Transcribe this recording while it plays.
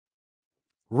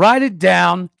write it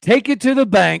down, take it to the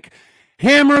bank,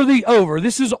 hammer the over.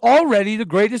 This is already the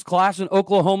greatest class in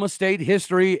Oklahoma State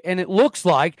history, and it looks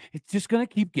like it's just going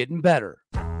to keep getting better.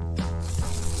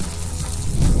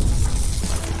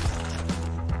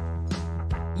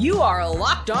 You are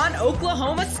Locked On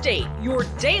Oklahoma State, your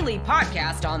daily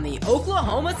podcast on the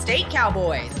Oklahoma State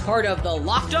Cowboys, part of the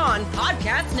Locked On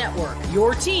Podcast Network,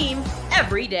 your team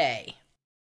every day.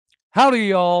 Howdy,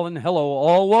 y'all, and hello,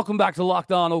 all. Welcome back to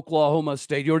Locked On Oklahoma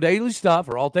State, your daily stuff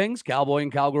for all things Cowboy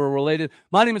and Cowgirl related.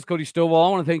 My name is Cody Stovall. I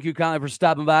want to thank you kindly for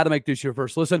stopping by to make this your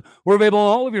first listen. We're available on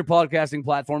all of your podcasting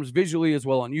platforms, visually as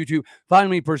well on YouTube. Find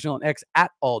me personally on X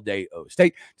at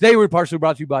AllDayOState. Today, we're partially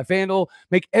brought to you by FanDuel.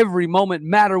 Make every moment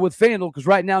matter with FanDuel, because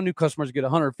right now, new customers get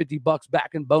 $150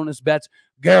 back in bonus bets,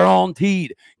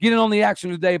 guaranteed. Get in on the action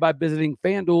today by visiting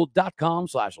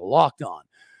FanDuel.com/LockedOn.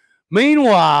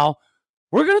 Meanwhile,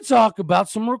 we're going to talk about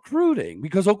some recruiting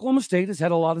because Oklahoma State has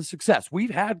had a lot of success. We've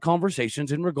had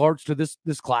conversations in regards to this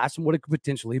class and what it could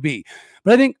potentially be.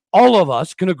 But I think all of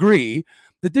us can agree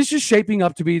that this is shaping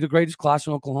up to be the greatest class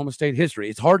in Oklahoma State history.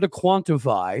 It's hard to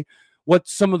quantify what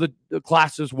some of the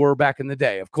classes were back in the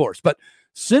day, of course. But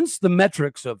since the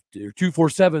metrics of your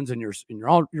 247s and your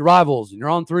rivals and your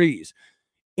on threes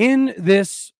in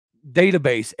this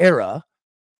database era,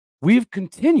 we've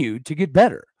continued to get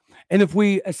better. And if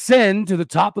we ascend to the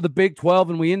top of the Big 12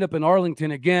 and we end up in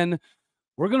Arlington again,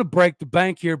 we're going to break the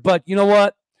bank here. But you know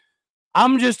what?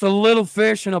 I'm just a little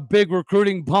fish in a big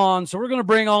recruiting pond. So we're going to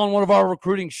bring on one of our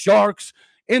recruiting sharks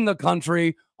in the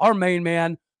country, our main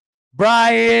man,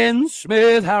 Bryan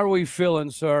Smith. How are we feeling,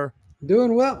 sir?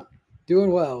 Doing well.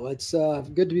 Doing well. It's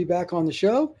good to be back on the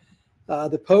show.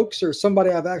 The Pokes are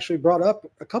somebody I've actually brought up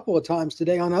a couple of times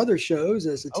today on other shows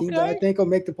as a team that I think will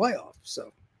make the playoffs.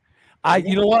 So.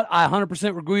 You know what? I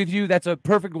 100% agree with you. That's a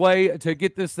perfect way to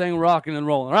get this thing rocking and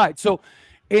rolling. All right. So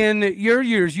in your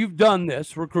years, you've done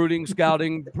this recruiting,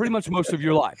 scouting, pretty much most of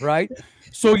your life, right?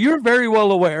 So you're very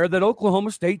well aware that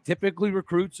Oklahoma State typically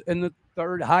recruits in the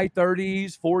high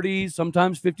 30s, 40s,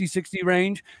 sometimes 50, 60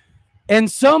 range.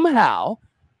 And somehow,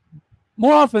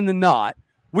 more often than not,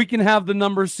 we can have the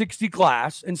number 60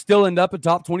 class and still end up a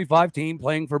top 25 team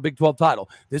playing for a Big 12 title.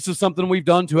 This is something we've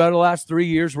done 2 out of the last 3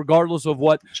 years, regardless of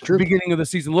what the beginning of the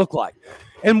season looked like.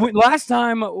 And last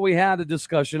time we had a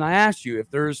discussion, I asked you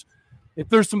if there's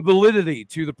some validity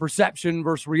to the perception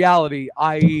versus reality,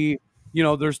 i.e., you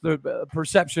know, there's the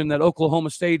perception that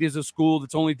Oklahoma State is a school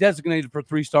that's only designated for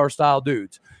 3-star style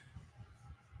dudes.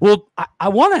 Well, I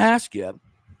want to ask you,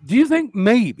 do you think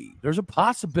maybe there's a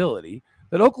possibility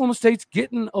that Oklahoma State's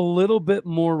getting a little bit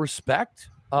more respect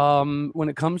when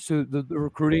it comes to the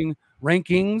recruiting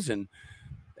rankings and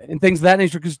things of that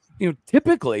nature? Because, you know,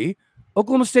 typically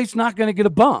Oklahoma State's not going to get a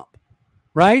bump,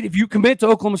 right? If you commit to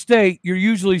Oklahoma State, you're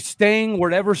usually staying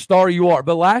whatever star you are.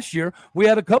 But last year, we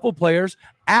had a couple players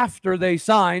after they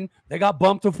signed, they got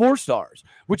bumped to 4 stars,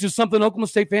 which is something Oklahoma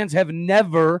State fans have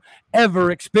never,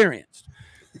 ever experienced.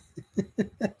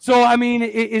 So, I mean,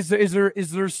 is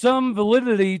there some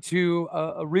validity to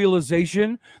a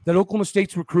realization that Oklahoma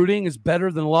State's recruiting is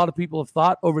better than a lot of people have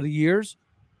thought over the years?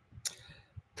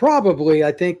 Probably.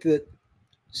 I think that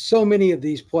so many of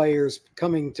these players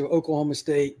coming to Oklahoma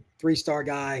State, 3-star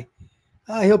guy,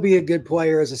 he'll be a good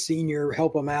player as a senior,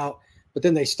 help him out. But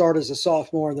then they start as a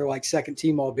sophomore and they're like second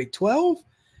team all Big 12.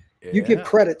 Yeah. You give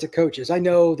credit to coaches. I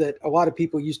know that a lot of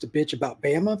people used to bitch about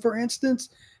Bama, for instance.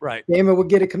 Right. Bama would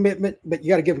get a commitment, but you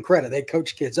got to give them credit. They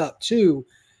coach kids up too.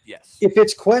 Yes. If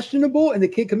it's questionable and the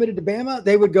kid committed to Bama,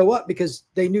 they would go up because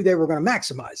they knew they were going to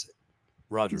maximize it.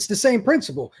 Roger. It's the same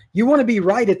principle. You want to be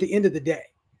right at the end of the day.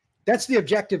 That's the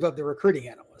objective of the recruiting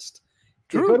analyst.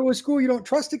 True. You go to a school you don't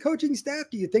trust the coaching staff,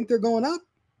 do you think they're going up?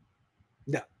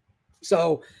 No.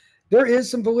 So there is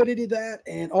some validity to that.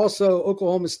 And also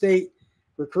Oklahoma State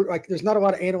recruit, like there's not a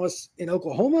lot of analysts in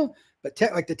Oklahoma, but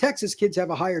like the Texas kids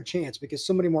have a higher chance because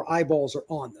so many more eyeballs are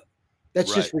on them.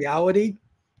 That's just reality.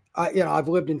 You know, I've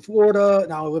lived in Florida,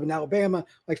 now I live in Alabama.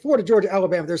 Like Florida, Georgia,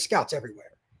 Alabama, there's scouts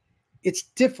everywhere. It's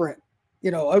different. You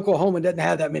know, Oklahoma doesn't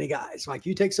have that many guys. Like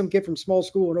you take some kid from small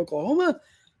school in Oklahoma,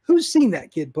 who's seen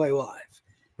that kid play live?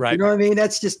 Right. You know what I mean?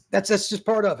 That's just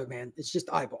part of it, man. It's just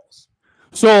eyeballs.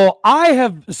 So I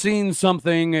have seen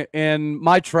something in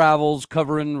my travels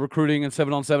covering recruiting and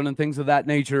 7-on-7 and things of that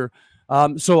nature.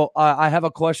 So I have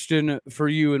a question for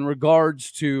you in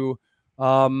regards to,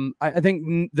 I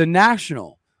think, the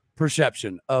national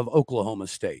perception of Oklahoma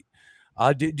State.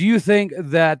 Do you think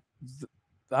that,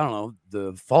 I don't know,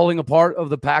 the falling apart of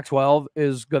the Pac-12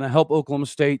 is going to help Oklahoma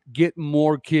State get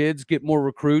more kids, get more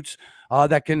recruits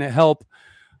that can help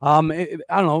I don't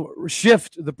know,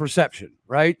 shift the perception,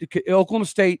 right? Oklahoma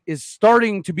State is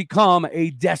starting to become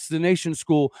a destination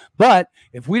school, but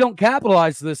if we don't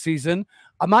capitalize this season,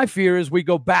 my fear is we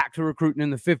go back to recruiting in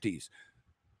the 50s.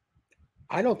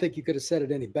 I don't think you could have said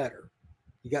it any better.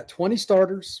 You got 20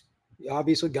 starters.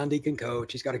 Obviously, Gundy can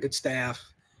coach. He's got a good staff.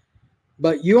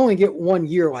 But you only get 1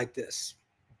 year like this.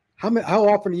 How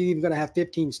often are you even going to have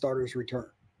 15 starters return?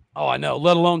 Oh, I know,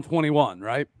 let alone 21,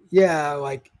 right? Yeah,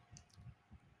 like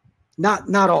not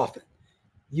often.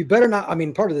 You better not. I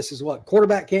mean, part of this is what?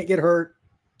 Quarterback can't get hurt,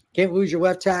 can't lose your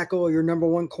left tackle, your number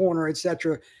one corner,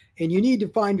 etc. And you need to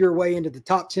find your way into the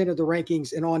top 10 of the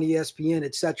rankings and on ESPN,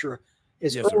 etc.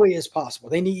 as early as possible.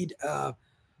 They need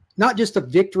not just a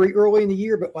victory early in the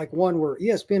year, but like one where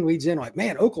ESPN leads in like,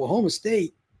 man, Oklahoma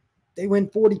State, they win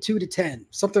 42-10,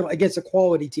 something against a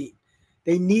quality team.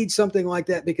 They need something like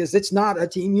that because it's not a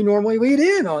team you normally lead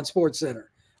in on SportsCenter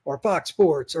or Fox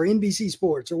Sports or NBC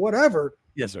Sports or whatever.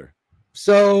 Yes, sir.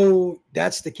 So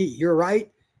that's the key. You're right.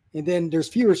 And then there's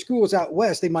fewer schools out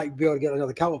west. They might be able to get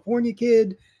another California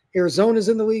kid. Arizona's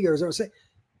in the league. Arizona State.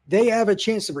 They have a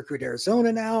chance to recruit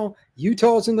Arizona now.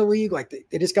 Utah's in the league. Like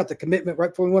they just got the commitment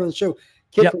right before we went on the show.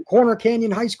 Kid from Corner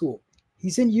Canyon High School.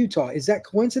 He's in Utah. Is that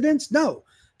coincidence? No.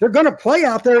 They're going to play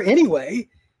out there anyway.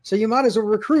 So you might as well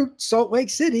recruit Salt Lake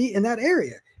City in that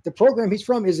area. The program he's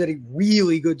from is at a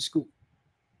really good school.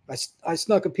 I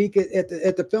snuck a peek at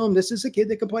the film. This is a kid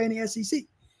that can play in the SEC.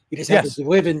 He just happens to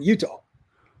live in Utah.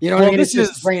 You know what I mean? It's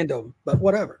just random, but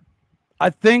whatever.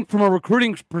 I think from a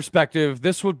recruiting perspective,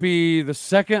 this would be the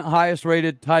second highest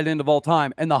rated tight end of all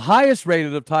time. And the highest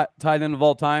rated of tight end of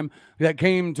all time that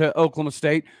came to Oklahoma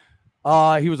State.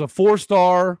 He was a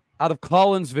 4-star out of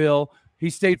Collinsville. He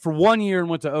stayed for 1 year and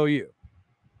went to OU.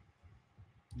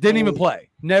 Didn't even play.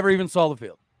 Never even saw the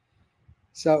field.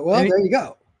 So, well, there you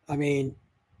go. I mean,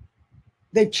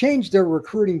 they've changed their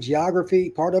recruiting geography.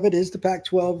 Part of it is the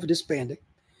Pac-12 disbanding.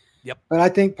 Yep. But I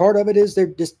think part of it is they're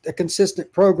just a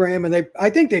consistent program, and I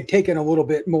think they've taken a little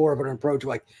bit more of an approach,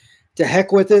 like, to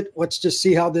heck with it. Let's just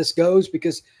see how this goes,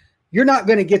 because you're not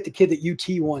going to get the kid that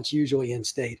UT wants usually in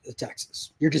state of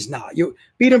Texas. You're just not. You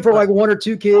beat them for like 1 or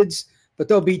 2 kids, but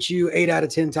they'll beat you 8 out of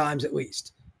 10 times at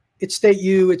least. It's state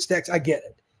U, it's Texas. I get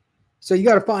it. So you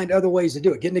got to find other ways to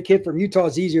do it. Getting a kid from Utah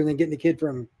is easier than getting a kid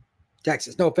from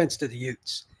Texas. No offense to the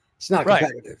Utes. It's not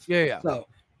competitive. Yeah. So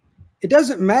it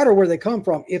doesn't matter where they come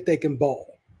from if they can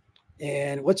ball.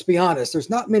 And let's be honest,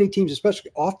 there's not many teams, especially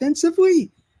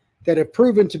offensively, that have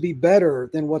proven to be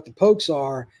better than what the Pokes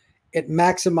are at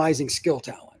maximizing skill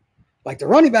talent. Like the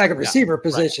running back and receiver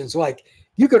positions, like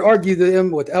you could argue them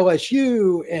with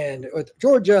LSU and with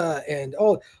Georgia and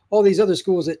all these other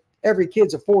schools that every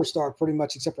kid's a 4-star pretty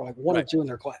much, except for like 1 or 2 in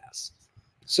their class.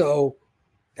 So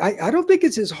I don't think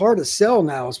it's as hard to sell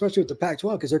now, especially with the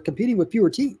Pac-12, because they're competing with fewer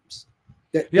teams.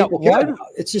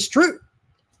 It's just true.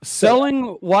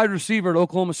 Selling wide receiver at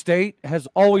Oklahoma State has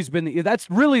always been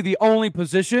that's really the only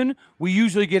position we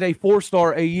usually get a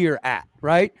 4-star a year at,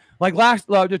 right? Like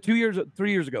 3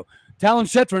 years ago, Talon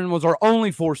Shetron was our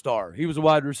only 4-star. He was a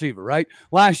wide receiver, right?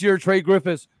 Last year, Trey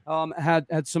Griffiths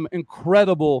had some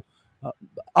incredible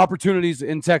opportunities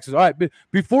in Texas. All right,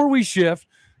 before we shift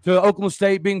to Oklahoma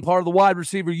State being part of the wide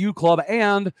receiver U club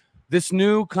and this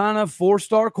new kind of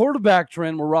 4-star quarterback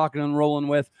trend we're rocking and rolling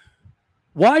with,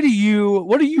 what are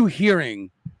you hearing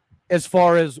as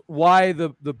far as why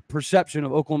the perception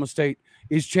of Oklahoma State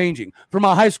is changing from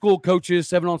a high school coaches,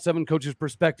 7-on-7 coaches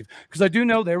perspective? Because I do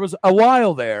know there was a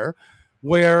while there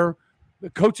where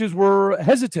the coaches were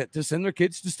hesitant to send their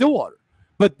kids to Stillwater.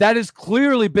 But that has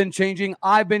clearly been changing.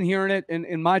 I've been hearing it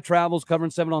in my travels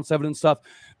covering 7-on-7 and stuff.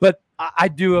 But I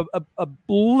do a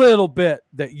little bit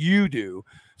that you do.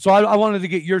 So I wanted to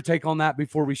get your take on that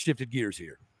before we shifted gears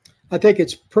here. I think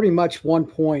it's pretty much one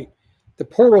point. The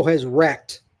portal has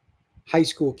wrecked high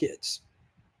school kids.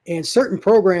 And certain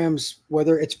programs,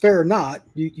 whether it's fair or not,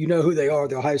 you know who they are,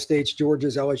 the Ohio States,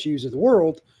 Georgias, LSUs of the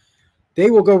world, they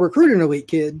will go recruit an elite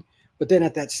kid. But then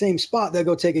at that same spot, they'll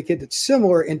go take a kid that's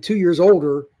similar and 2 years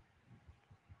older,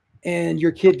 and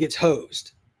your kid gets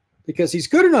hosed because he's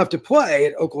good enough to play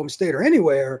at Oklahoma State or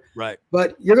anywhere. Right.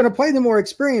 But you're going to play the more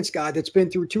experienced guy that's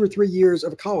been through 2 or 3 years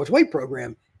of a college weight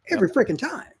program every freaking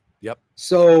time. Yep.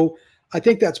 So I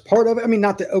think that's part of it. I mean,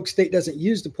 not that Oak State doesn't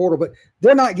use the portal, but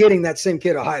they're not getting that same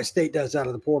kid Ohio State does out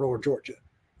of the portal or Georgia.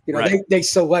 You know, they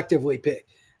selectively pick.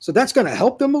 So that's going to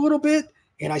help them a little bit.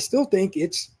 And I still think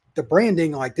it's the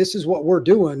branding, like this is what we're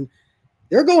doing.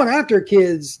 They're going after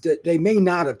kids that they may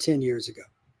not have 10 years ago.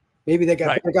 Maybe they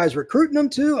got other guys recruiting them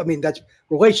too. I mean,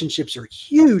 relationships are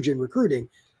huge in recruiting,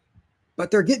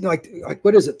 but they're getting like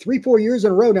what is it? 3-4 years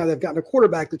in a row now they've gotten a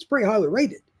quarterback that's pretty highly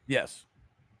rated. Yes.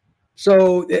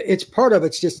 So it's part of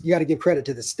it's just you got to give credit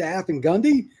to the staff and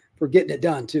Gundy for getting it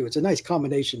done too. It's a nice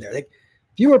combination there.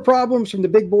 Fewer problems from the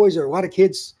big boys. There are a lot of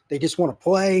kids. They just want to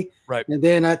play. Right. And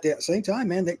then at the same time,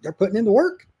 man, they're putting in the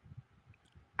work.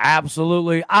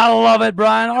 Absolutely. I love it,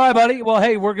 Bryan. All right, buddy. Well,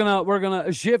 hey, we're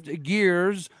gonna shift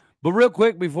gears. But real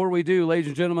quick before we do, ladies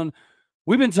and gentlemen,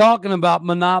 we've been talking about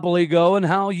Monopoly Go and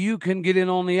how you can get in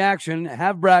on the action,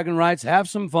 have bragging rights, have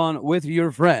some fun with your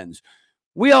friends.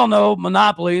 We all know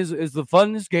Monopoly is the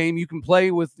funnest game you can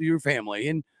play with your family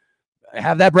and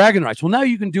have that bragging rights. Well, now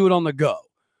you can do it on the go.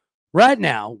 Right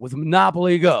now with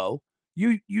Monopoly Go,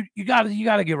 you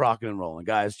gotta get rocking and rolling,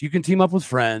 guys. You can team up with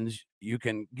friends. You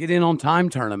can get in on time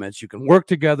tournaments. You can work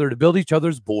together to build each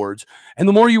other's boards. And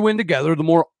the more you win together, the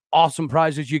more awesome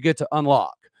prizes you get to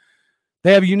unlock.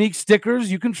 They have unique stickers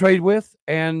you can trade with,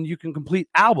 and you can complete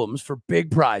albums for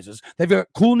big prizes. They've got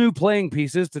cool new playing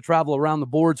pieces to travel around the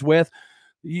boards with.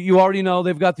 You already know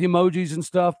they've got the emojis and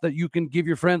stuff that you can give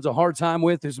your friends a hard time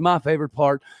with. This is my favorite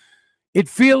part. It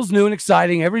feels new and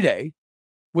exciting every day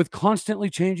with constantly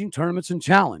changing tournaments and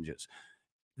challenges.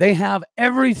 They have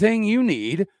everything you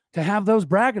need to have those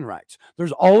bragging rights.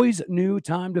 There's always new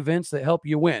timed events that help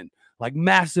you win, like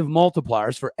massive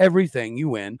multipliers for everything you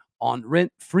win on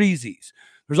rent freezies.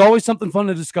 There's always something fun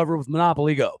to discover with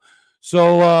Monopoly Go.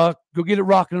 So go get it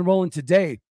rocking and rolling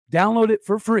today. Download it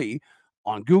for free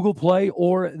on Google Play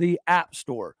or the App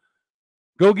Store.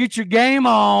 Go get your game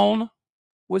on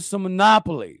with some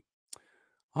Monopoly.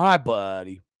 All right,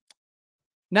 buddy.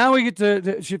 Now we get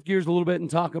to shift gears a little bit and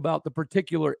talk about the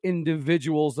particular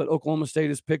individuals that Oklahoma State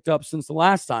has picked up since the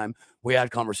last time we had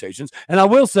conversations. And I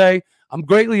will say I'm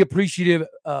greatly appreciative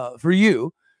for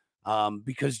you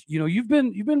because, you know, you've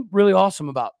been really awesome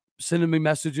about sending me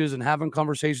messages and having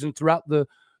conversations throughout the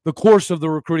course of the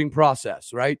recruiting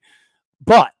process, right?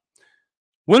 But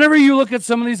whenever you look at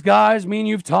some of these guys, me and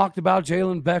you've talked about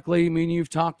Jalen Beckley, me and you've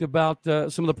talked about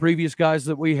some of the previous guys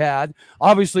that we had.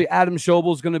 Obviously, Adam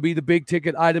Schobel is going to be the big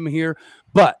ticket item here,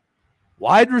 but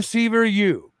wide receiver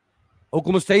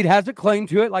Oklahoma State has a claim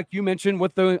to it, like you mentioned,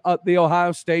 with the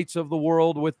Ohio States of the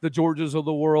world, with the Georgias of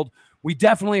the world. We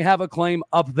definitely have a claim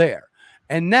up there.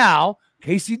 And now,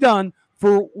 Kasey Dunn,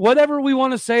 for whatever we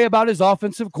want to say about his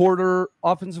offensive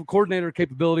coordinator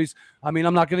capabilities, I mean,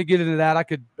 I'm not going to get into that. I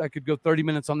could go 30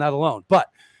 minutes on that alone. But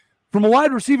from a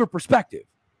wide receiver perspective,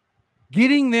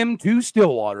 getting them to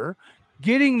Stillwater,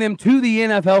 getting them to the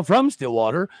NFL from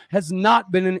Stillwater has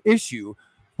not been an issue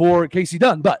for Kasey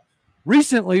Dunn. But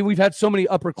recently, we've had so many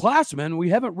upperclassmen, we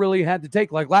haven't really had to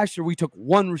take, like last year, we took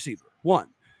one receiver, one.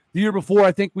 The year before,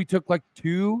 I think we took like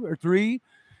 2 or 3.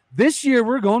 This year,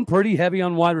 we're going pretty heavy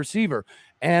on wide receiver.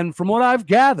 And from what I've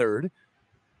gathered,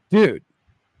 dude,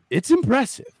 it's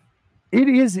impressive. It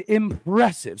is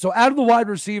impressive. So out of the wide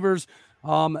receivers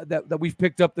that we've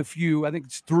picked up the few, I think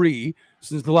it's 3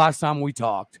 since the last time we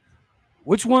talked,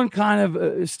 which one kind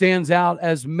of stands out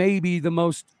as maybe the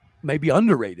most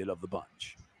underrated of the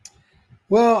bunch?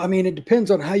 Well, I mean, it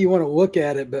depends on how you want to look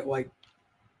at it, but like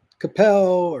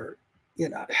Capell or, you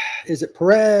know, is it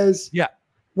Perez? Yeah.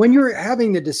 When you're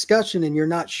having the discussion and you're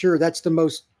not sure, that's the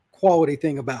most quality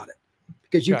thing about it,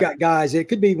 because you've got guys. It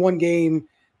could be one game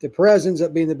that Perez ends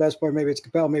up being the best player. Maybe it's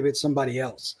Capell. Maybe it's somebody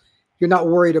else. You're not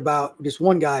worried about just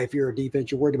one guy. If you're a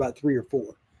defense, you're worried about 3 or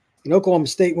 4. In Oklahoma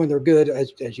State, when they're good,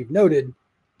 as you've noted,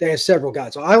 they have several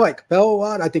guys. So I like Capell a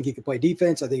lot. I think he can play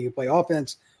defense. I think he can play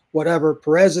offense, whatever.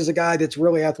 Perez is a guy that's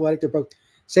really athletic. They're both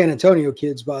San Antonio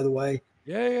kids, by the way.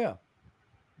 Yeah.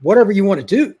 Whatever you want to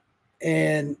do.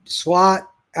 And slot,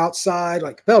 outside,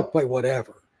 like Capell can play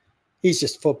whatever. He's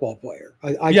just a football player.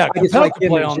 I just like him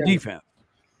play on defense.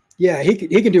 Yeah, he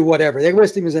can do whatever. They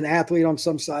list him as an athlete on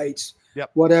some sites.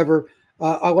 Yep. Whatever.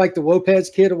 I like the Lopez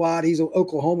kid a lot. He's an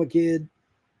Oklahoma kid.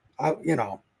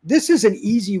 This is an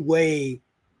easy way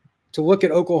to look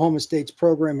at Oklahoma State's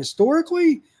program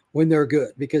historically when they're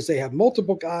good, because they have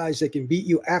multiple guys that can beat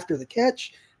you after the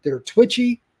catch. They're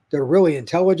twitchy. They're really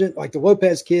intelligent. Like the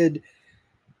Lopez kid,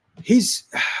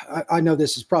 I know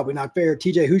this is probably not fair.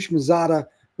 TJ Houshmandzadeh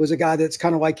was a guy that's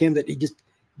kind of like him, that he just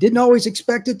didn't always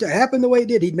expect it to happen the way it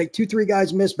did. He'd make 2-3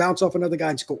 guys miss, bounce off another guy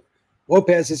and score.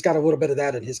 Lopez has got a little bit of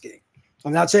that in his game.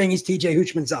 I'm not saying he's TJ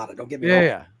Houshmandzadeh. Don't get me wrong.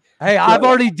 Yeah. Hey, I've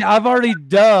already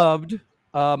dubbed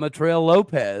Matrell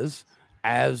Lopez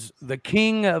as the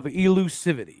king of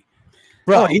elusivity.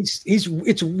 Bro,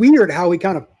 it's weird how he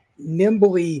kind of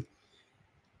nimbly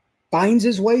finds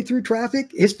his way through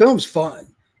traffic. His film's fun.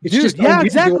 It's dude, just yeah,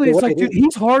 exactly. It's like, dude,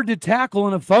 he's hard to tackle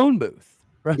in a phone booth,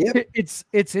 right? Yep.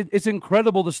 It's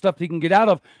incredible the stuff he can get out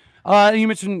of. You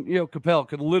mentioned, Capell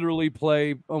could literally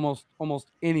play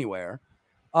almost anywhere.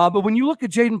 But when you look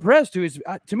at Jaden Perez too,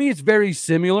 to me it's very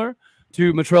similar.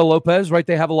 to Matrell Lopez, right?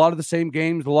 They have a lot of the same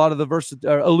games, a lot of the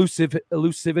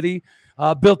elusivity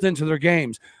built into their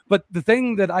games. But the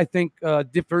thing that I think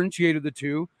differentiated the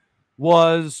two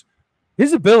was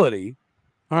his ability,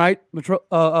 all right,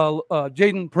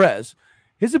 Jaden Perez,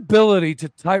 his ability to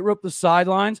tightrope the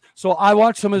sidelines. So I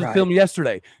watched some of the film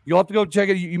yesterday. You'll have to go check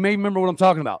it. You may remember what I'm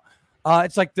talking about.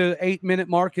 It's like the 8-minute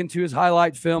mark into his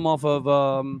highlight film off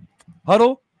of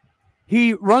Huddle.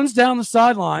 He runs down the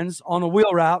sidelines on a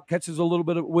wheel route, catches a little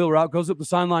bit of wheel route, goes up the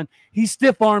sideline. He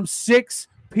stiff arms 6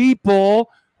 people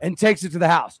and takes it to the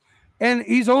house. And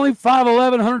he's only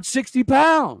 5'11", 160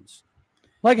 pounds.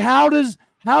 Like, how does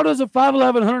a 5'11",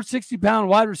 160-pound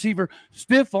wide receiver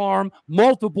stiff arm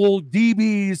multiple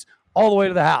DBs all the way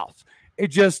to the house?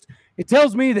 It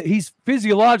tells me that he's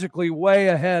physiologically way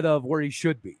ahead of where he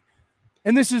should be.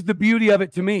 And this is the beauty of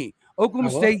it to me.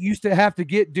 Oklahoma State used to have to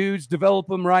get dudes, develop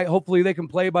them right. Hopefully they can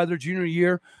play by their junior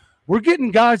year. We're getting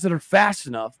guys that are fast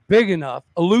enough, big enough,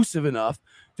 elusive enough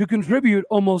to contribute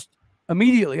almost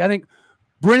immediately. I think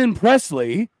Brennan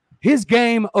Presley, his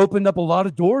game opened up a lot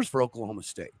of doors for Oklahoma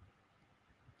State.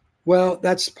 Well,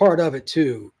 that's part of it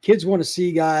too. Kids want to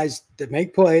see guys that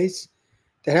make plays,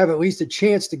 that have at least a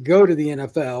chance to go to the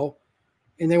NFL,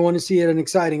 and they want to see an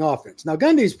exciting offense. Now,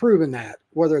 Gundy's proven that,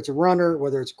 whether it's a runner,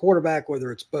 whether it's a quarterback,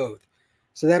 whether it's both.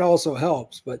 So that also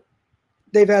helps. But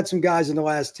they've had some guys in the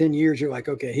last 10 years, you're like,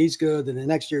 okay, he's good. Then the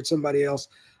next year it's somebody else.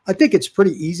 I think it's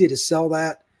pretty easy to sell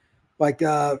that. Like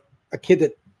a kid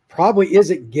that probably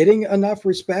isn't getting enough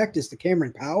respect is the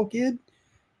Cameron Powell kid.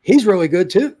 He's really good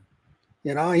too.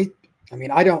 You know,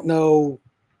 I don't know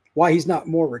why he's not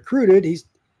more recruited. He's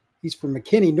from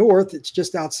McKinney North. It's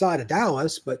just outside of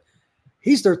Dallas, but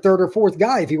he's their 3rd or 4th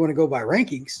guy if you want to go by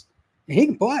rankings, and he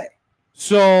can play.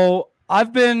 So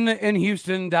I've been in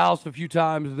Houston, Dallas a few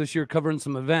times this year covering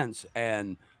some events,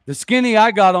 and the skinny I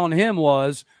got on him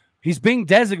was he's being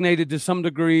designated to some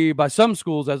degree by some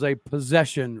schools as a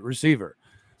possession receiver.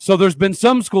 So there's been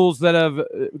some schools that have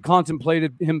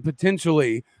contemplated him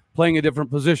potentially playing a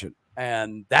different position.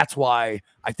 And that's why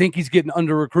I think he's getting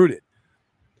under-recruited,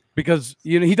 because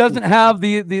he doesn't have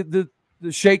the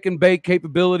shake and bake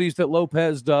capabilities that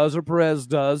Lopez does or Perez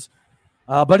does,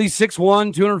 but he's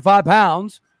 6'1", 205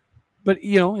 pounds. But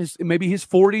maybe his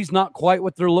 40's not quite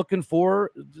what they're looking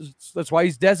for. That's why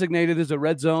he's designated as a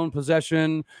red zone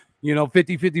possession,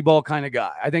 50-50 ball kind of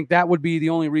guy. I think that would be the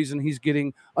only reason he's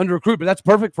getting under-recruited. But that's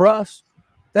perfect for us.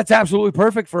 That's absolutely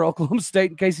perfect for Oklahoma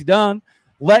State and Kasey Dunn.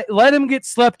 Let him get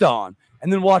slept on,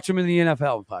 and then watch him in the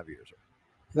NFL in 5 years.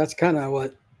 That's kind of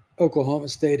what Oklahoma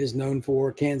State is known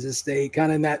for, Kansas State,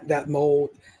 kind of in that mold,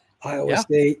 Iowa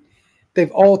State. They've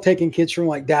all taken kids from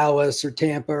like Dallas or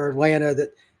Tampa or Atlanta,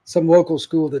 that some local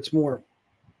school that's more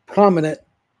prominent.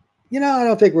 I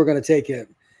don't think we're going to take him.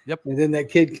 Yep. And then that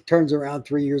kid turns around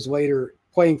 3 years later,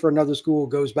 playing for another school,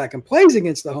 goes back and plays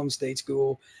against the home state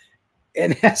school,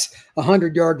 and has a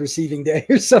 100-yard receiving day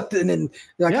or something. And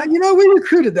they're like, we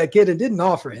recruited that kid and didn't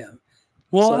offer him.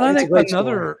 Well, so and I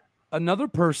think another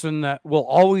person that will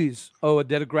always owe a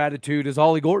debt of gratitude is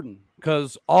Ollie Gordon,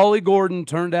 because Ollie Gordon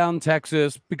turned down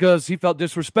Texas because he felt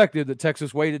disrespected that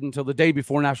Texas waited until the day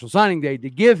before National Signing Day to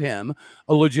give him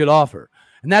a legit offer.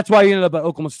 And that's why he ended up at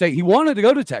Oklahoma State. He wanted to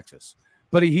go to Texas,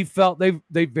 but he felt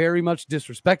they very much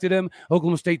disrespected him.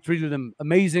 Oklahoma State treated him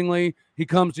amazingly. He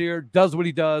comes here, does what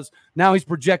he does. Now he's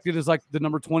projected as like the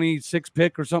number 26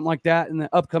 pick or something like that in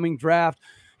the upcoming draft.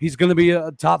 He's going to be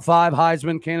a top 5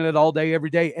 Heisman candidate all day, every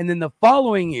day. And then the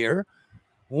following year,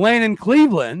 Landon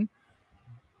Cleveland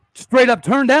straight up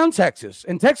turned down Texas,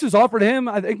 and Texas offered him,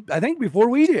 I think before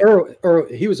we did.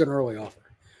 He was an early offer.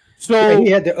 So he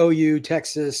had the OU,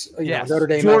 Texas, Notre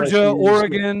Dame, Georgia, LSU,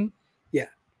 Oregon. Yeah.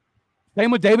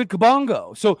 Same with David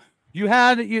Kabongo. So you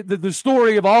had the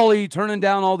story of Ollie turning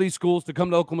down all these schools to come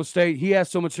to Oklahoma State. He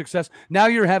has so much success. Now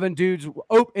you're having dudes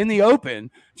in the open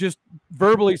just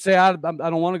verbally say, I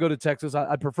don't want to go to Texas.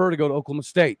 I'd prefer to go to Oklahoma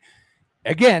State.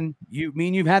 Again,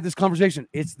 you've had this conversation.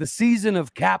 It's the season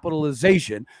of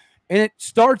capitalization, and it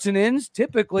starts and ends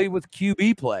typically with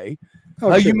QB play.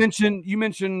 Sure. You mentioned,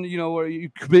 where you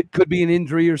could be an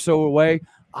injury or so away.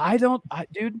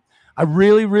 I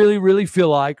really, really, really feel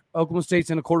like Oklahoma State's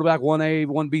in a quarterback 1A,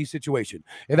 1B situation.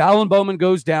 If Alan Bowman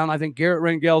goes down, I think Garrett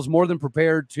Rangel's more than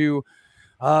prepared to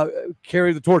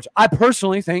carry the torch. I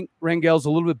personally think Rangel's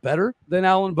a little bit better than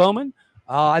Alan Bowman.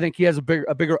 I think he has a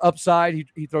bigger upside.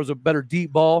 He throws a better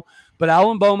deep ball. But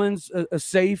Alan Bowman's a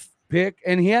safe pick,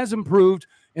 and he has improved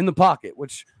in the pocket,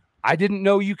 which I didn't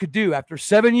know you could do. After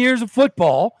 7 years of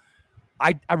football,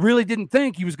 I really didn't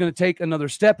think he was going to take another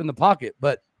step in the pocket.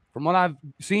 But from what I've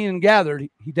seen and gathered,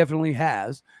 he definitely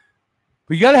has.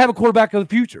 But you got to have a quarterback of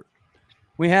the future.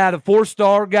 We had a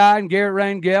 4-star guy in Garrett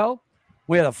Rangel.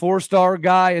 We had a 4-star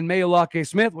guy in Mayolake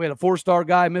Smith. We had a 4-star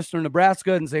guy, Mr.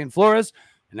 Nebraska in St. Flores.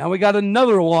 And now we got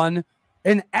another one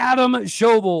in Adam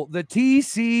Schobel. The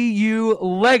TCU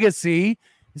legacy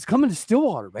is coming to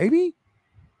Stillwater, baby.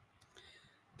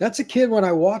 That's a kid, when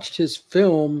I watched his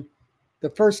film, the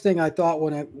first thing I thought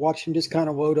when I watched him just kind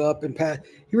of load up and pass,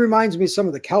 he reminds me of some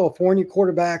of the California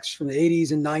quarterbacks from the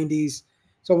 80s and 90s.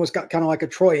 It's almost got kind of like a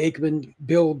Troy Aikman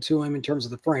build to him in terms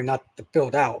of the frame, not the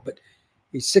filled out, but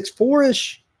he's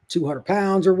 6'4"-ish, 200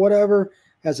 pounds or whatever,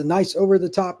 has a nice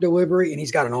over-the-top delivery, and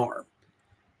he's got an arm.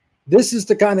 This is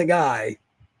the kind of guy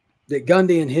that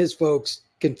Gundy and his folks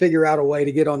can figure out a way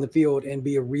to get on the field and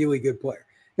be a really good player.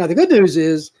 Now, the good news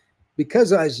is,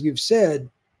 because as you've said,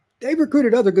 they've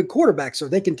recruited other good quarterbacks so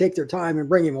they can take their time and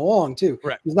bring him along too.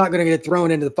 Right. He's not going to get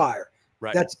thrown into the fire.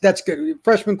 Right. That's good.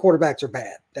 Freshman quarterbacks are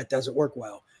bad. That doesn't work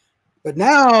well. But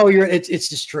now it's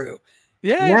just true.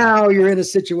 Yeah. Now you're in a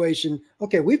situation,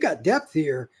 okay, we've got depth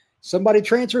here. Somebody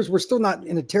transfers, we're still not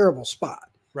in a terrible spot.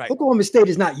 Right. Oklahoma State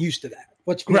is not used to that.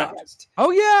 Let's be honest.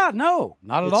 Oh, yeah. No,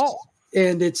 not at all.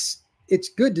 And it's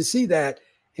good to see that.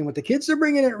 And with the kids they're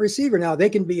bringing in at receiver now,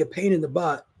 they can be a pain in the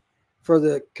butt for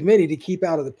the committee to keep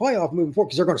out of the playoff moving forward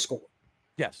because they're going to score.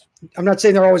 Yes. I'm not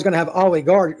saying they're always going to have Ollie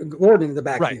Gordon in the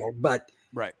backfield, but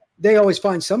they always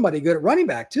find somebody good at running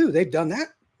back too. They've done that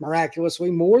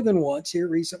miraculously more than once here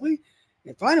recently.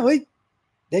 And finally,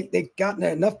 they've gotten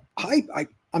enough hype.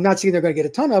 I'm not saying they're going to get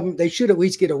a ton of them. They should at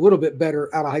least get a little bit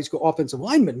better out of high school offensive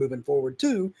linemen moving forward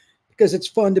too, because it's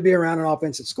fun to be around an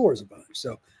offense that scores a bunch.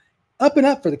 So up and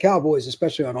up for the Cowboys,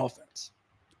 especially on offense.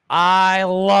 I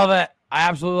love it. I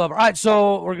absolutely love it. All right,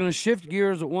 so we're going to shift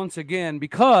gears once again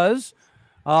because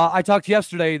I talked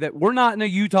yesterday that we're not in a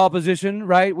Utah position,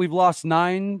 right? We've lost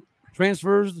 9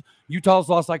 transfers. Utah's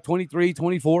lost like 23,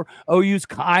 24. OU's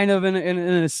kind of in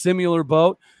a similar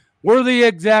boat. We're in the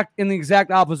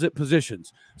exact opposite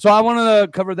positions. So I wanted to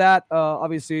cover that,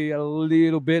 obviously, a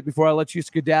little bit before I let you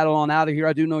skedaddle on out of here.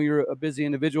 I do know you're a busy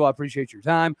individual. I appreciate your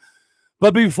time.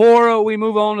 But before we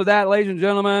move on to that, ladies and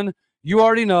gentlemen, you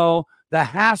already know the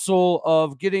hassle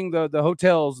of getting the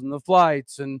hotels and the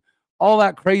flights and all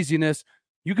that craziness.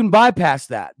 You can bypass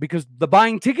that because the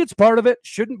buying tickets part of it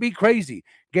shouldn't be crazy.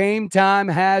 Game Time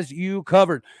has you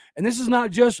covered. And this is not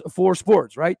just for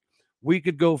sports, right? We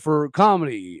could go for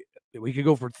comedy. We could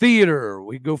go for theater.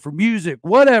 We could go for music,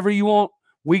 whatever you want.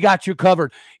 We got you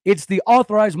covered. It's the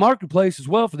authorized marketplace as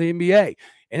well for the NBA,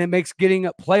 and it makes getting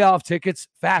playoff tickets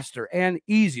faster and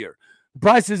easier. The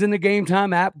prices in the Game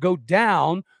Time app go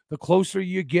down the closer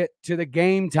you get to the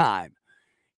game time.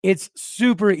 It's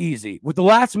super easy. With the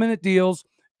last-minute deals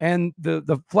and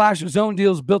the flash zone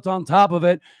deals built on top of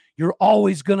it, you're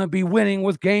always going to be winning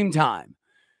with Game Time.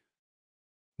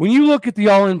 When you look at the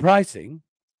all-in pricing,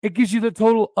 it gives you the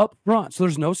total up front, so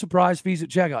there's no surprise fees at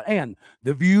checkout. And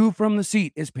the view from the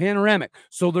seat is panoramic,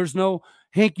 so there's no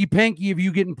hanky-panky of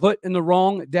you getting put in the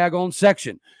wrong daggone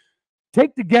section.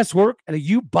 Take the guesswork out of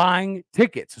you buying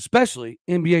tickets, especially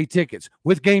NBA tickets,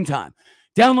 with Game Time.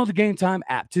 Download the Game Time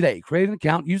app today. Create an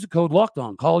account. Use the code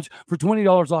LOCKEDONCollege for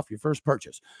 $20 off your first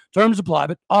purchase. Terms apply,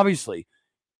 but obviously,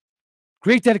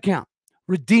 create that account.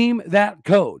 Redeem that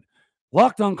code.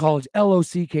 LOCKEDONCollege,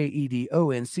 LOCKEDONCOLLEGE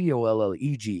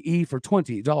for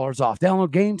 $20 off.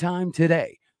 Download Game Time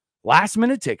today.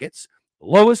 Last-minute tickets,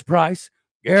 lowest price,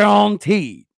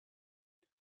 guaranteed.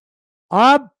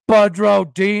 I'm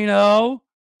Budrodino.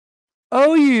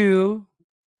 OU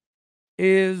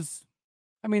is,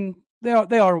 I mean, they are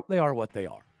what they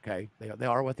are. Okay, they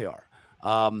are what they are.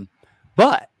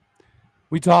 But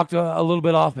we talked a little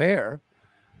bit off air.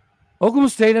 Oklahoma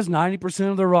State has 90%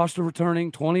 of their roster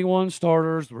returning, 21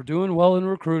 starters. We're doing well in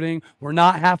recruiting. We're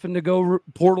not having to go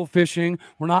portal fishing.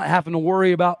 We're not having to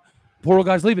worry about portal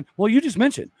guys leaving. Well, you just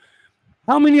mentioned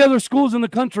how many other schools in the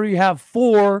country have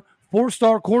 4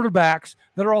 4-star quarterbacks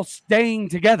that are all staying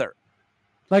together.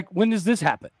 Like, when does this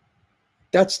happen?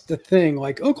 That's the thing.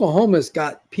 Like, Oklahoma's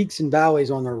got peaks and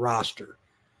valleys on their roster.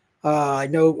 I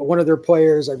know one of their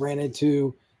players I ran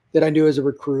into that I knew as a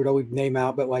recruit, I would name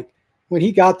out, but like when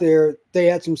he got there, they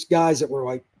had some guys that were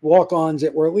like walk-ons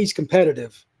that were at least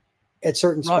competitive at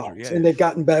certain spots, and they've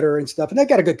gotten better and stuff. And they've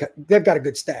got a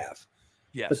good staff.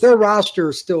 Yes. But their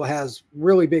roster still has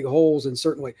really big holes, and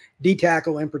certainly D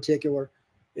tackle in particular.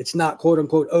 It's not quote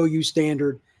unquote OU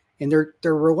standard, and they're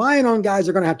relying on guys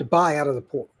they're going to have to buy out of the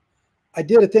portal. I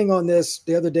did a thing on this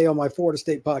the other day on my Florida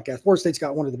State podcast. Florida State's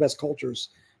got one of the best cultures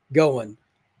going.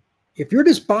 If you're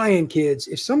just buying kids,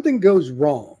 if something goes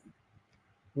wrong,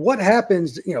 what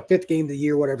happens, 5th game of the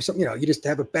year, whatever, something, you just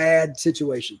have a bad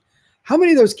situation. How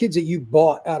many of those kids that you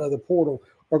bought out of the portal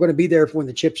are going to be there for when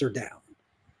the chips are down?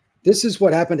 This is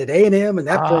what happened at A&M, and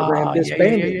that program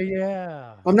disbanded.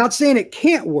 Yeah. I'm not saying it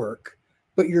can't work,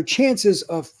 but your chances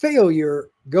of failure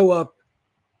go up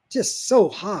just so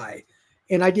high.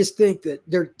 And I just think that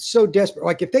they're so desperate.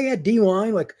 Like if they had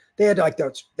D-line, like they had like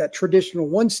that traditional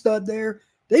one stud there,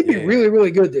 they'd be really,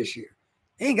 really good this year.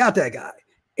 They ain't got that guy.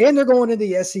 And they're going into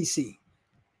the SEC.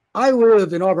 I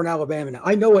live in Auburn, Alabama now.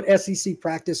 I know what SEC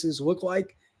practices look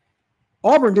like.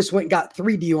 Auburn just went and got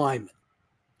 3 D linemen.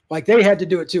 Like they had to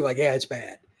do it too. Like, yeah, it's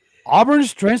bad.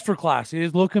 Auburn's transfer class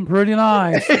is looking pretty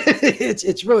nice.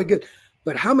 it's really good.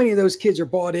 But how many of those kids are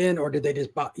bought in, or did they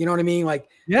just buy? You know what I mean? Like,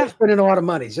 they're spending a lot of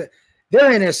money. So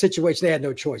they're in a situation they had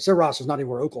no choice. Their roster's not even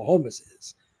where Oklahoma's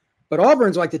is. But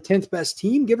Auburn's like the 10th best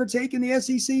team, give or take, in the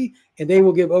SEC, and they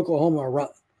will give Oklahoma a run.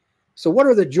 So what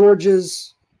are the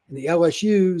Georgias and the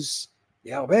LSUs,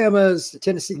 the Alabamas, the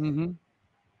Tennessee? Mm-hmm.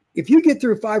 If you get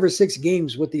through 5 or 6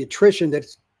 games with the attrition that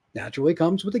naturally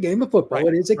comes with the game of football,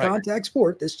 it is a contact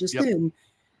sport. That's just in.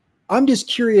 I'm just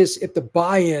curious if the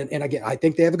buy-in, and again, I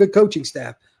think they have a good coaching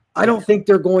staff. I don't think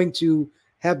they're going to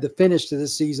have the finish to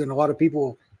this season a lot of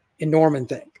people in Norman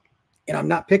think. And I'm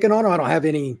not picking on them. I don't have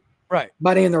any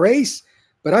money in the race,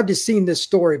 but I've just seen this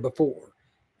story before.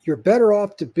 You're better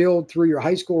off to build through your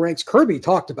high school ranks. Kirby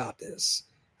talked about this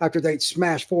after they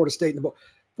smashed Florida State in the bowl.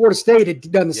 Florida State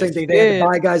had done the same thing. They had to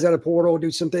buy guys out of portal,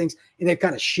 do some things, and they've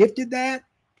kind of shifted that.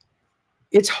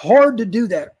 It's hard to do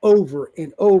that over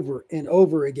and over and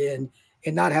over again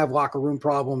and not have locker room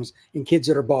problems and kids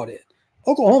that are bought in.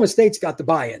 Oklahoma State's got the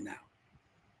buy-in now.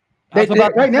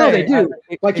 Right now they do.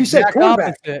 Like you said,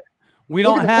 quarterback. We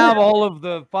don't have all of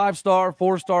the 5-star,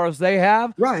 4-stars they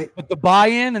have. Right. But the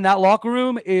buy-in in that locker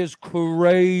room is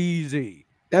crazy.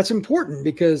 That's important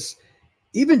because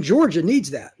even Georgia needs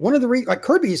that. One of the reasons, like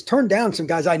Kirby has turned down some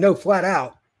guys I know flat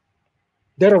out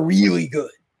that are really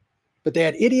good. But they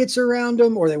had idiots around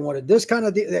them, or they wanted this kind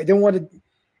of, they wanted,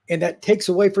 and that takes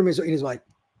away from his. He's like,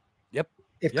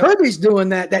 if Kirby's doing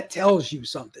that, that tells you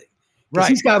something. Right.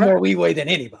 He's got more leeway than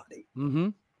anybody. Mm-hmm.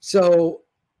 So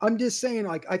I'm just saying,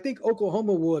 like, I think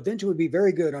Oklahoma will eventually be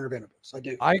very good under Venables. I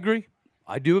do. I agree.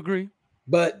 I do agree.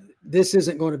 But this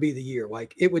isn't going to be the year.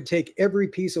 Like, it would take every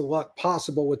piece of luck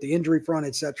possible with the injury front,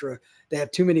 et cetera. They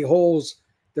have too many holes.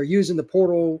 They're using the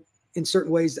portal in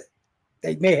certain ways that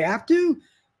they may have to,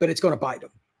 but it's going to bite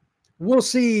them. We'll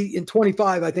see in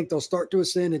 25. I think they'll start to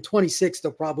ascend. In 26,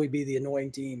 they'll probably be the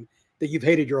annoying team that you've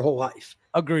hated your whole life.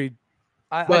 Agreed.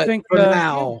 I think for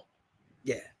now,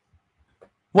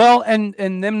 Well, and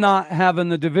them not having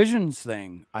the divisions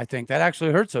thing, I think that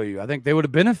actually hurts OU. I think they would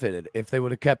have benefited if they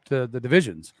would have kept the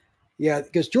divisions. Yeah,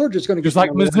 because Georgia's going to just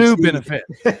like Mizzou benefit.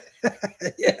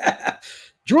 Yeah,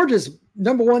 Georgia's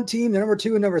 #1 team, the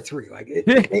 #2 and #3. Like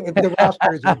the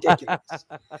roster is ridiculous.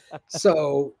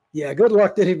 So yeah, good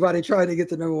luck to anybody trying to get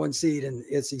the #1 seed in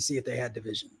SEC if they had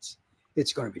divisions.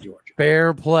 It's going to be Georgia.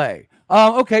 Fair play.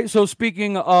 Okay, so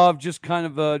speaking of just kind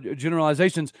of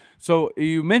generalizations, so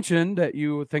you mentioned that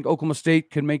you think Oklahoma State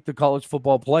can make the college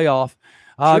football playoff.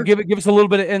 Sure. Give us a little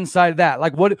bit of insight of that.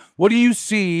 Like, what do you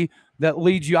see that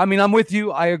leads you? I mean, I'm with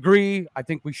you. I agree. I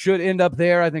think we should end up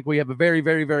there. I think we have a very,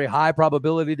 very, very high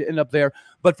probability to end up there.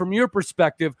 But from your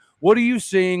perspective, what are you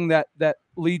seeing that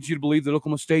leads you to believe that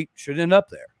Oklahoma State should end up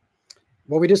there?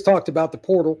 Well, we just talked about the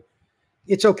portal.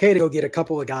 It's okay to go get a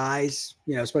couple of guys,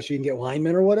 you know, especially you can get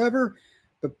linemen or whatever,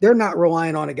 but they're not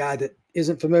relying on a guy that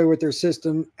isn't familiar with their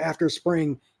system after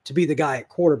spring to be the guy at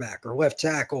quarterback or left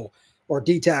tackle or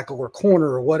D tackle or corner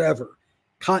or whatever.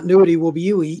 Continuity will be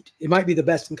elite. It might be the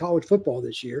best in college football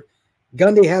this year.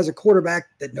 Gundy has a quarterback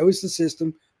that knows the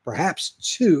system, perhaps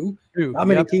two. How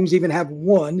many teams even have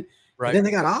one? Right. And then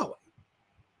they got Ollie.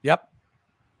 Yep.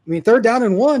 I mean, 3rd down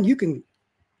and 1, you can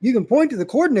point to the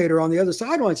coordinator on the other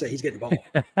sideline and say he's getting the ball.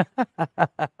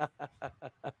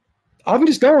 I'm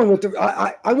just going with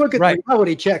I look at the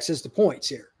reality checks as the points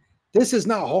here. This is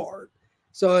not hard.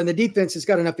 So, and the defense has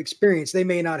got enough experience. They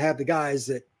may not have the guys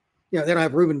that, you know, they don't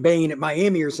have Reuben Bain at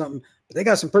Miami or something, but they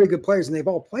got some pretty good players and they've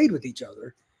all played with each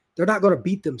other. They're not going to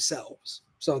beat themselves.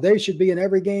 So they should be in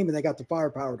every game and they got the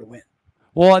firepower to win.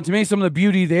 Well, and to me, some of the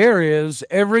beauty there is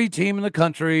every team in the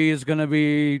country is going to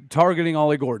be targeting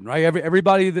Ollie Gordon, right?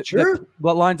 Everybody that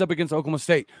lines up against Oklahoma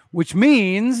State, which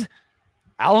means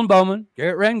Alan Bowman,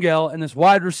 Garrett Rangel, and this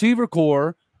wide receiver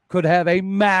core could have a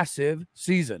massive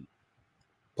season.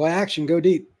 Play action, go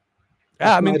deep.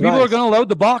 Yeah, I mean, people are going to load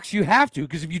the box. You have to,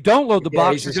 because if you don't load the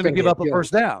box, you're going to give up a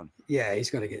first down. Yeah, he's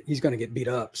going to get beat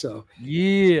up. So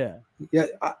yeah.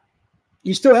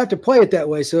 You still have to play it that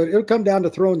way. So it'll come down to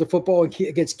throwing the football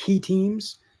against key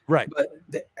teams. Right. But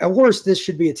at worst, this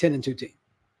should be a 10-2 team.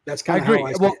 That's kind of how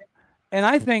I see it. And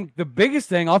I think the biggest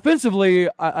thing offensively,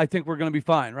 I think we're going to be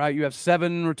fine, right? You have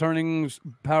 7 returning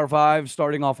Power 5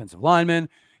 starting offensive linemen.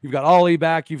 You've got Ollie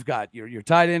back. You've got your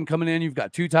tight end coming in. You've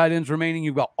got 2 tight ends remaining.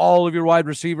 You've got all of your wide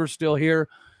receivers still here,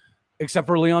 except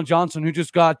for Leon Johnson, who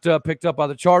just got picked up by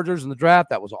the Chargers in the draft.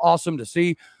 That was awesome to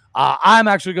see. I'm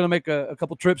actually going to make a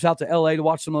couple trips out to LA to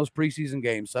watch some of those preseason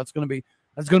games. So that's going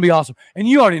to be awesome. And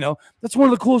you already know that's one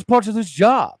of the coolest parts of this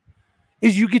job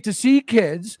is you get to see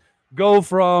kids go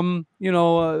from,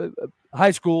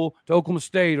 high school to Oklahoma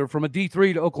State or from a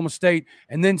D3 to Oklahoma State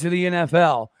and then to the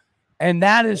NFL. And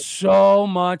that is so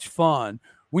much fun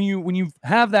when you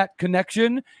have that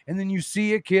connection and then you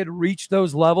see a kid reach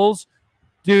those levels.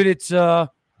 Dude, it's an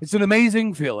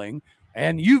amazing feeling.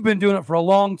 And you've been doing it for a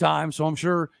long time, so I'm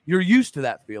sure you're used to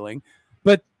that feeling.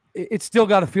 But it's still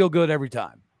got to feel good every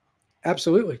time.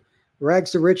 Absolutely.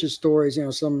 Rags to riches stories,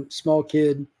 some small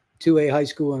kid, 2A high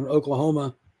school in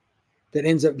Oklahoma that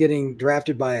ends up getting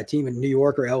drafted by a team in New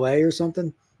York or LA or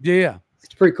something. Yeah.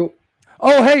 It's pretty cool.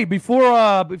 Oh, hey, before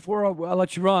I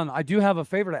let you run, I do have a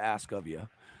favor to ask of you.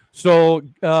 So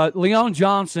Leon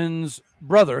Johnson's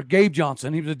brother, Gabe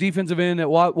Johnson, he was a defensive end at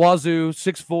Wazoo,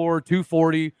 6'4",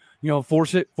 240,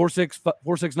 4'6",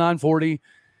 4'6", 40.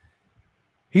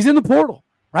 He's in the portal,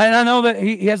 right? And I know that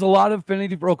he has a lot of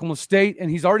affinity for Oklahoma State, and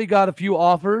he's already got a few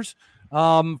offers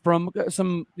from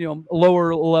some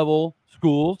lower level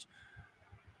schools.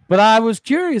 But I was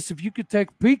curious if you could take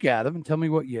a peek at him and tell me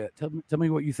what you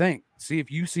think. See if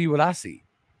you see what I see.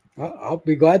 I'll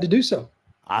be glad to do so.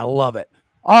 I love it.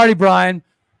 All righty, Bryan.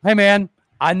 Hey, man,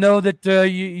 I know that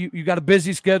you got a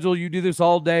busy schedule. You do this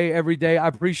all day, every day. I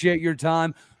appreciate your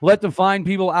time. Let the fine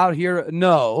people out here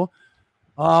know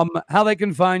how they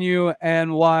can find you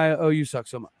and why OU sucks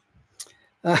so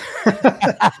much.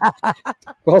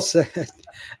 Well said.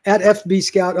 At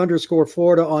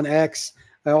FBScout_Florida on X.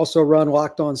 I also run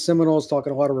Locked On Seminoles,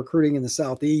 talking a lot of recruiting in the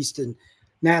Southeast and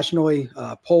nationally,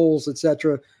 polls,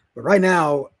 etc. But right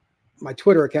now, my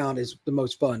Twitter account is the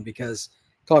most fun because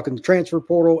talking the transfer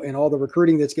portal and all the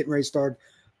recruiting that's getting ready to start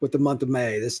with the month of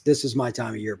May. This is my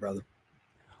time of year, brother.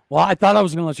 Well, I thought I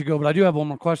was going to let you go, but I do have one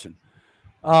more question.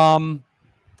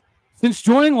 Since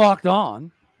joining Locked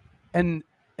On and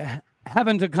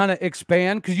having to kind of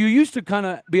expand, because you used to kind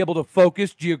of be able to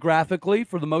focus geographically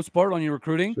for the most part on your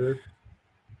recruiting. Sure.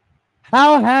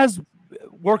 How has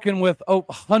working with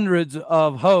hundreds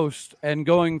of hosts and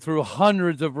going through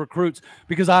hundreds of recruits,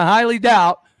 because I highly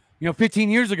doubt, 15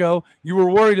 years ago, you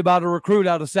were worried about a recruit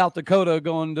out of South Dakota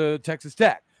going to Texas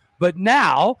Tech. But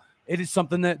now it is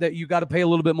something that you got to pay a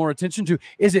little bit more attention to.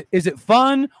 Is it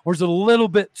fun or is it a little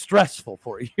bit stressful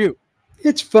for you?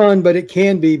 It's fun, but it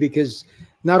can be because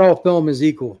not all film is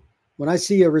equal. When I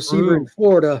see a receiver in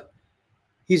Florida,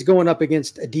 he's going up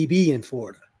against a DB in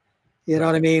Florida. You know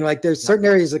what I mean? Like there's certain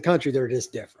areas of the country that are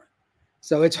just different.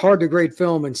 So it's hard to grade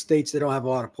film in states that don't have a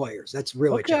lot of players. That's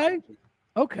really challenging.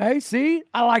 Okay. See,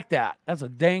 I like that. That's a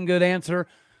dang good answer.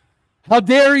 How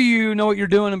dare you know what you're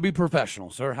doing and be professional,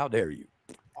 sir? How dare you?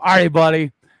 All right,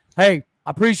 buddy. Hey,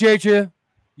 I appreciate you.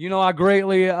 I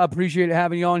greatly appreciate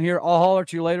having you on here. I'll holler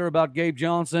at you later about Gabe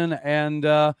Johnson. And,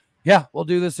 we'll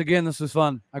do this again. This is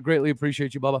fun. I greatly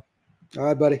appreciate you, Bubba. All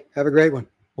right, buddy. Have a great one.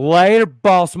 Later,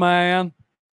 boss man.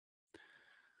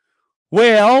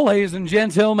 Well, ladies and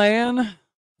gentlemen,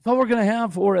 that's all we're going to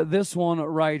have for this one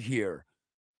right here.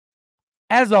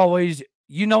 As always,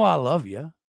 I love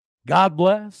you. God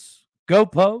bless. Go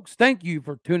Pokes. Thank you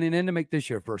for tuning in to make this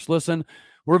your first listen.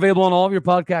 We're available on all of your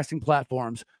podcasting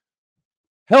platforms.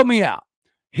 Help me out.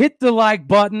 Hit the like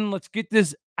button. Let's get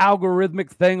this algorithmic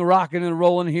thing rocking and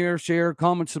rolling here. Share,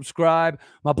 comment, subscribe.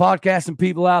 My podcasting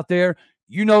people out there,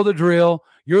 you know the drill.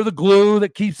 You're the glue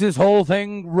that keeps this whole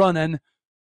thing running.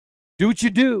 Do what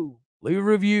you do. Leave a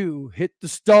review. Hit the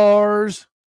stars.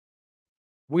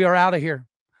 We are out of here.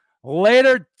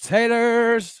 Later,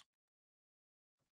 taters.